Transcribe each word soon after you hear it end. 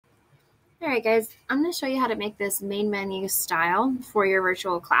All right, guys, I'm going to show you how to make this main menu style for your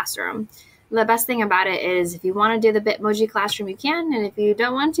virtual classroom. The best thing about it is if you want to do the Bitmoji Classroom, you can, and if you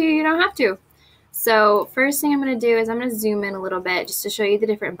don't want to, you don't have to. So first thing I'm going to do is I'm going to zoom in a little bit just to show you the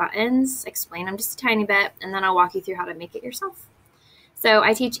different buttons, explain them just a tiny bit, and then I'll walk you through how to make it yourself. So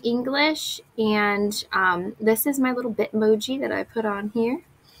I teach English, and this is my little Bitmoji that I put on here.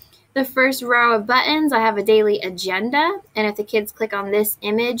 The first row of buttons, I have a daily agenda, and if the kids click on this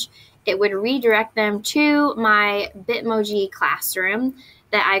image, it would redirect them to my Bitmoji Classroom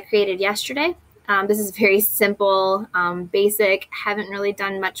that I created yesterday. This is very simple, basic, haven't really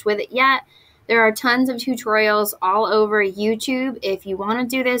done much with it yet. There are tons of tutorials all over YouTube. If you want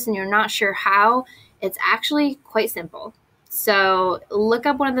to do this and you're not sure how, it's actually quite simple. So look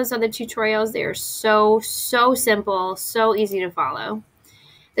up one of those other tutorials. They are so simple, so easy to follow.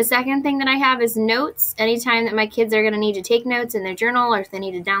 The second thing that I have is notes. Anytime that my kids are going to need to take notes in their journal or if they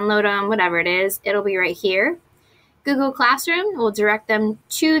need to download them, whatever it is, it'll be right here. Google Classroom will direct them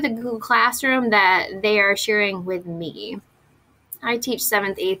to the Google Classroom that they are sharing with me. I teach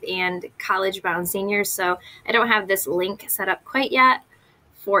 7th, 8th, and college-bound seniors, so I don't have this link set up quite yet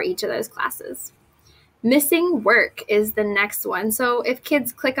for each of those classes. Missing work is the next one. So if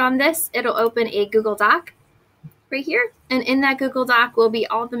kids click on this, it'll open a Google Doc right here, and in that Google Doc will be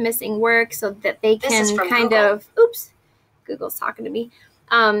all the missing work so that they can Google's talking to me,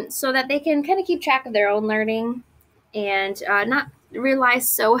 so that they can kind of keep track of their own learning and not rely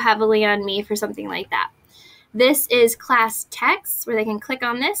so heavily on me for something like that. This is class text where they can click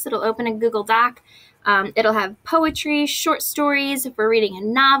on this. It'll open a Google Doc. It'll have poetry, short stories. If we're reading a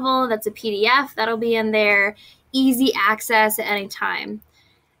novel, that's a PDF that'll be in there. Easy access at any time.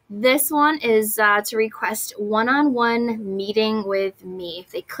 This one is to request one-on-one meeting with me.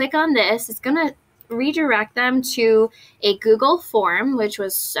 If they click on this, it's going to redirect them to a Google form, which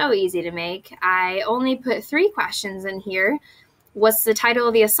was so easy to make. I only put 3 questions in here. What's the title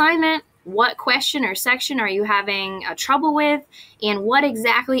of the assignment? What question or section are you having trouble with? And what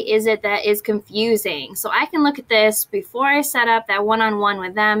exactly is it that is confusing? So I can look at this before I set up that one-on-one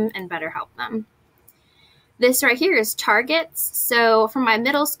with them and better help them. This right here is targets. So for my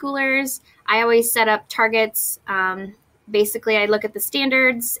middle schoolers, I always set up targets. Basically, I look at the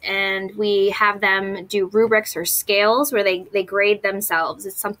standards and we have them do rubrics or scales where they grade themselves.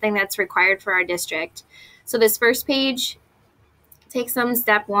 It's something that's required for our district. So this first page takes them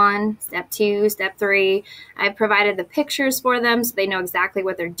step 1, step 2, step 3. I've provided the pictures for them so they know exactly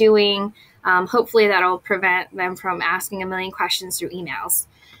what they're doing. Hopefully that'll prevent them from asking a million questions through emails.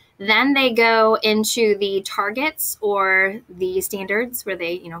 Then they go into the targets or the standards where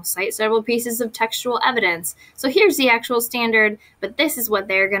they, cite several pieces of textual evidence. So here's the actual standard, but this is what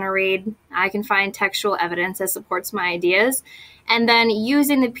they're going to read. I can find textual evidence that supports my ideas. And then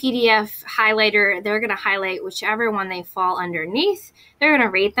using the PDF highlighter, they're going to highlight whichever one they fall underneath. They're going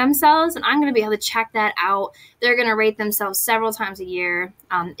to rate themselves, and I'm going to be able to check that out. They're going to rate themselves several times a year.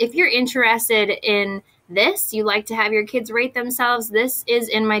 If you're interested in this, you like to have your kids rate themselves, this is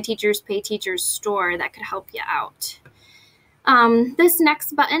in my Teachers Pay Teachers store that could help you out. This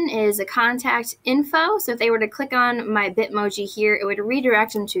next button is a contact info. So if they were to click on my Bitmoji here, it would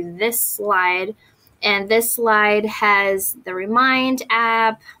redirect them to this slide. And this slide has the Remind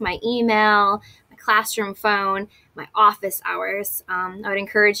app, my email, my classroom phone, my office hours. I would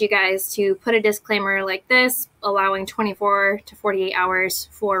encourage you guys to put a disclaimer like this, allowing 24 to 48 hours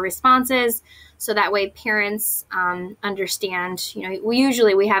for responses. So that way parents understand,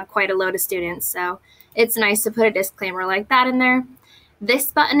 we have quite a load of students. So it's nice to put a disclaimer like that in there.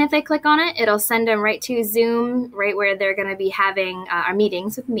 This button, if they click on it, it'll send them right to Zoom, right where they're going to be having our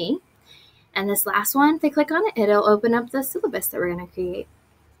meetings with me. And this last one, if they click on it, it'll open up the syllabus that we're going to create.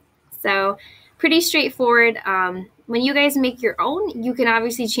 So pretty straightforward. When you guys make your own, you can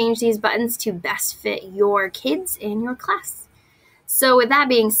obviously change these buttons to best fit your kids and your class. So with that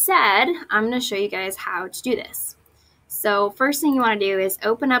being said, I'm going to show you guys how to do this. So first thing you want to do is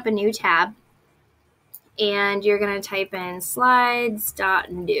open up a new tab, and you're going to type in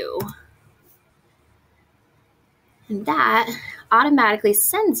slides.new. And that automatically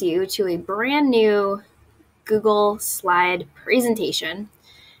sends you to a brand new Google slide presentation.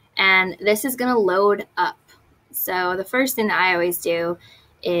 And this is going to load up. So the first thing that I always do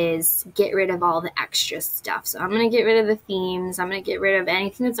is get rid of all the extra stuff. So I'm going to get rid of the themes. I'm going to get rid of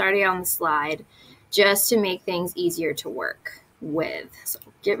anything that's already on the slide just to make things easier to work with. So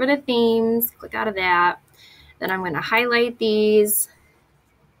get rid of themes, click out of that. Then I'm going to highlight these,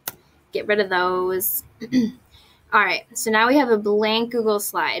 get rid of those. All right, so now we have a blank Google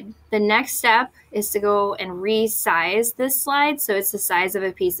slide. The next step is to go and resize this slide so it's the size of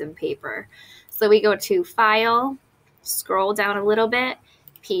a piece of paper. So we go to File, scroll down a little bit,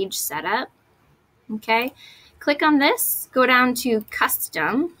 Page Setup, okay? Click on this, go down to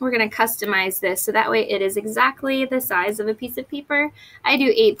Custom. We're gonna customize this so that way it is exactly the size of a piece of paper. I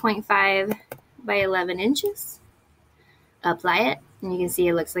do 8.5 by 11 inches. Apply it, and you can see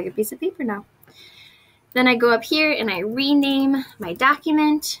it looks like a piece of paper now. Then I go up here and I rename my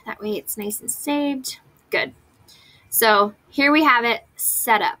document. That way it's nice and saved. Good. So here we have it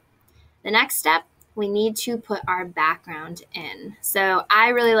set up. The next step, we need to put our background in. So I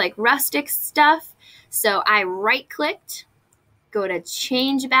really like rustic stuff. So I right-clicked, go to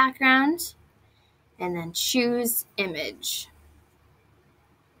Change Background, and then choose Image.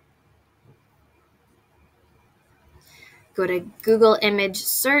 Go to Google Image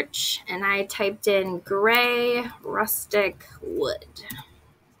Search, and I typed in gray rustic wood.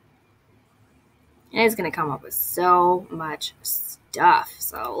 And it's going to come up with so much stuff.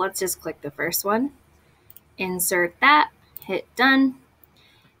 So let's just click the first one, insert that, hit done,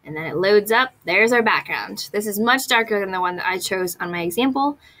 and then it loads up. There's our background. This is much darker than the one that I chose on my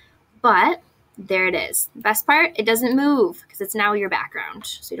example, but there it is. The best part, it doesn't move because it's now your background.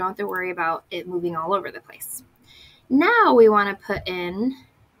 So you don't have to worry about it moving all over the place. Now we want to put in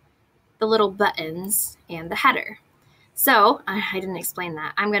the little buttons and the header. So I didn't explain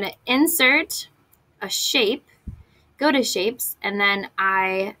that. I'm going to insert a shape, go to shapes, and then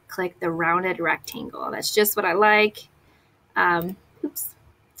I click the rounded rectangle. That's just what I like. Oops.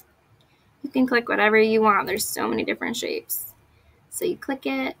 You can click whatever you want. There's so many different shapes. So you click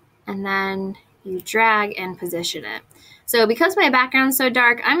it and then you drag and position it. So because my background's so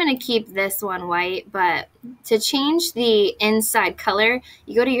dark, I'm going to keep this one white, but to change the inside color,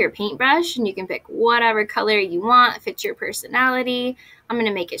 you go to your paintbrush and you can pick whatever color you want, fit your personality. I'm going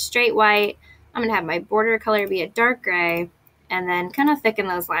to make it straight white. I'm going to have my border color be a dark gray and then kind of thicken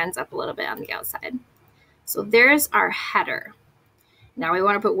those lines up a little bit on the outside. So there's our header. Now we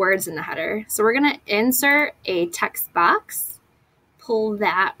want to put words in the header. So we're going to insert a text box, pull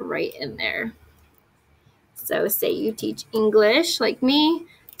that right in there. So say you teach English like me,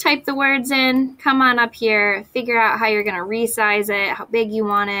 type the words in, come on up here, figure out how you're going to resize it, how big you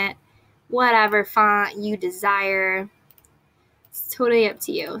want it, whatever font you desire. It's totally up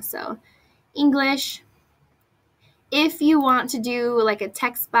to you. So English. If you want to do like a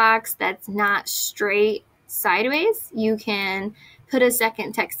text box that's not straight sideways, you can put a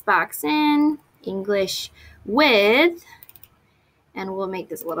second text box in, English with, and we'll make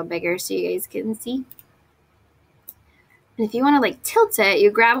this a little bigger so you guys can see. And if you want to like tilt it, you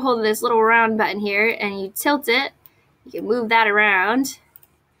grab hold of this little round button here and you tilt it. You can move that around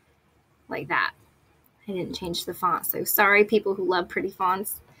like that. I didn't change the font, so sorry people who love pretty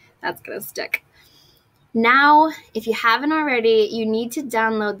fonts. That's going to stick. Now, if you haven't already, you need to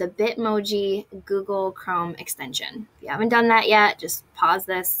download the Bitmoji Google Chrome extension. If you haven't done that yet, just pause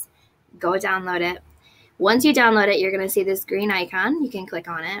this, go download it. Once you download it, you're going to see this green icon. You can click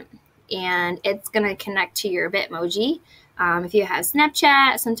on it, and it's going to connect to your Bitmoji. If you have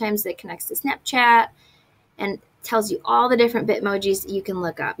Snapchat, sometimes it connects to Snapchat and tells you all the different Bitmojis that you can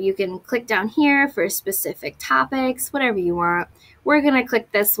look up. You can click down here for specific topics, whatever you want. We're going to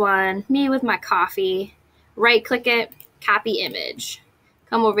click this one, me with my coffee. Right click it, copy image.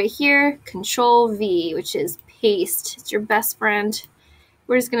 Come over here, Control V, which is paste. It's your best friend.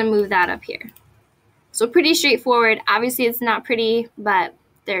 We're just going to move that up here. So pretty straightforward. Obviously, it's not pretty, but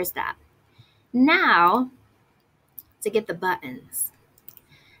there's that. Now, to get the buttons.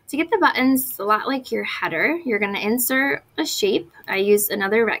 To get the buttons, it's a lot like your header. You're going to insert a shape. I use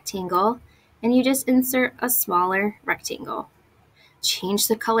another rectangle, and you just insert a smaller rectangle. Change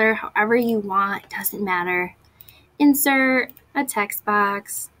the color however you want. It doesn't matter. Insert a text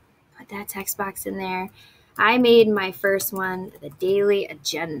box. Put that text box in there. I made my first one the daily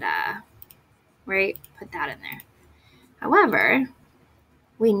agenda. Right? Put that in there. However,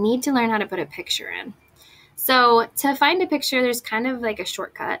 we need to learn how to put a picture in. So to find a picture, there's kind of like a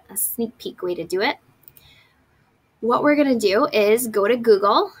shortcut, a sneak peek way to do it. What we're going to do is go to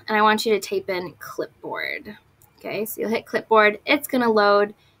Google, and I want you to type in clipboard. Okay, so you'll hit clipboard. It's going to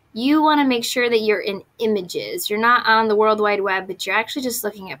load. You want to make sure that you're in images. You're not on the World Wide Web, but you're actually just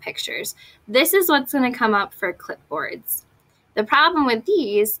looking at pictures. This is what's going to come up for clipboards. The problem with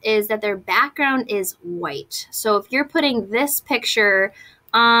these is that their background is white. So if you're putting this picture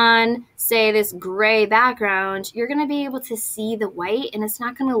on, say, this gray background, you're going to be able to see the white, and it's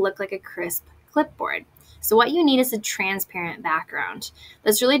not going to look like a crisp clipboard. So what you need is a transparent background.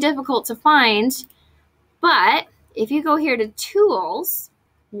 That's really difficult to find, but If you go here to Tools,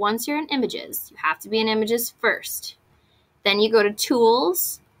 once you're in Images, you have to be in Images first. Then you go to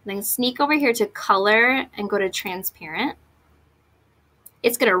Tools, then sneak over here to Color and go to Transparent.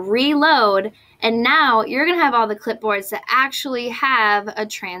 It's going to reload, and now you're going to have all the clipboards that actually have a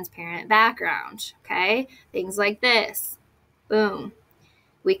transparent background, okay? Things like this. Boom.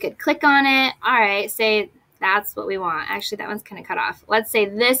 We could click on it. All right, say that's what we want. Actually, that one's kind of cut off. Let's say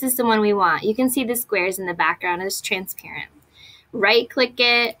this is the one we want. You can see the squares in the background is transparent. Right-click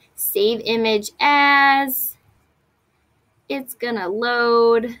it, save image as. It's going to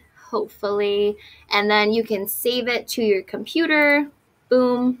load, hopefully, and then you can save it to your computer.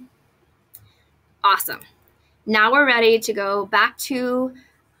 Boom. Awesome. Now we're ready to go back to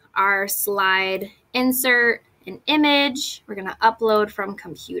our slide, insert an image. We're going to upload from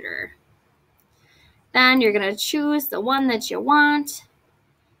computer. Then you're going to choose the one that you want,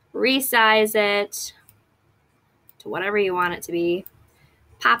 resize it to whatever you want it to be.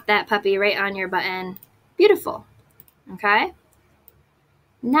 Pop that puppy right on your button. Beautiful. Okay?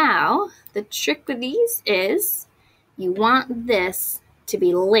 Now, the trick with these is you want this to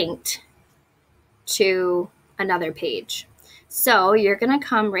be linked to another page. So you're going to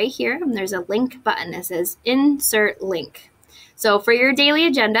come right here, and there's a link button that says Insert Link. So for your daily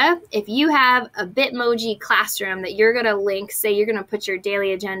agenda, if you have a Bitmoji Classroom that you're going to link, say you're going to put your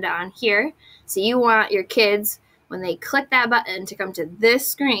daily agenda on here, so you want your kids, when they click that button, to come to this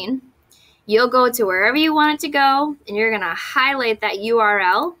screen, you'll go to wherever you want it to go, and you're going to highlight that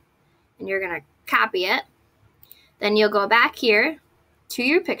URL, and you're going to copy it. Then you'll go back here to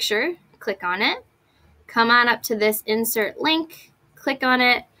your picture, click on it, come on up to this insert link, click on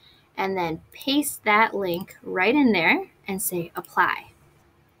it, and then paste that link right in there and say apply.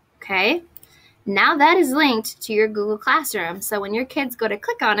 Okay? Now that is linked to your Google Classroom. So when your kids go to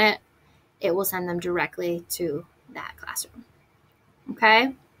click on it, it will send them directly to that classroom.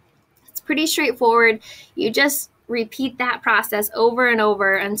 Okay? It's pretty straightforward. You just repeat that process over and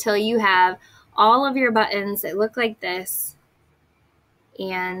over until you have all of your buttons that look like this.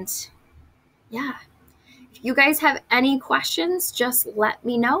 And yeah. If you guys have any questions, just let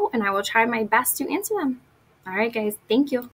me know and I will try my best to answer them. All right, guys. Thank you.